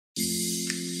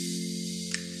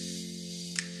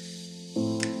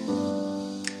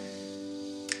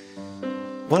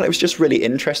Well, it was just really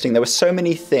interesting. There were so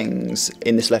many things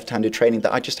in this left-handed training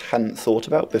that I just hadn't thought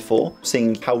about before.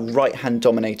 Seeing how right-hand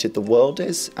dominated the world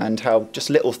is and how just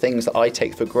little things that I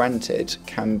take for granted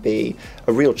can be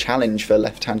a real challenge for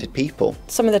left-handed people.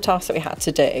 Some of the tasks that we had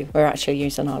to do were actually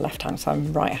using our left hand, so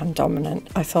I'm right-hand dominant.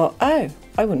 I thought, oh,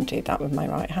 I wouldn't do that with my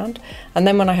right hand. And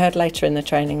then when I heard later in the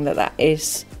training that that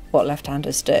is what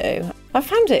left-handers do, I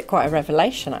found it quite a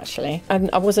revelation, actually. And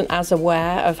I wasn't as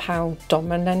aware of how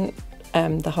dominant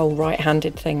the whole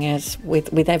right-handed thing is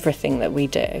with everything that we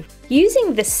do.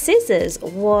 Using the scissors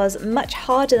was much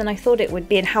harder than I thought it would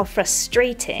be, and how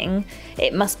frustrating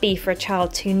it must be for a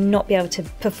child to not be able to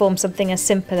perform something as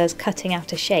simple as cutting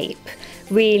out a shape.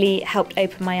 Really helped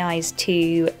open my eyes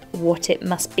to what it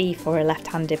must be for a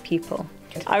left-handed pupil.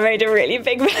 I made a really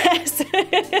big mess.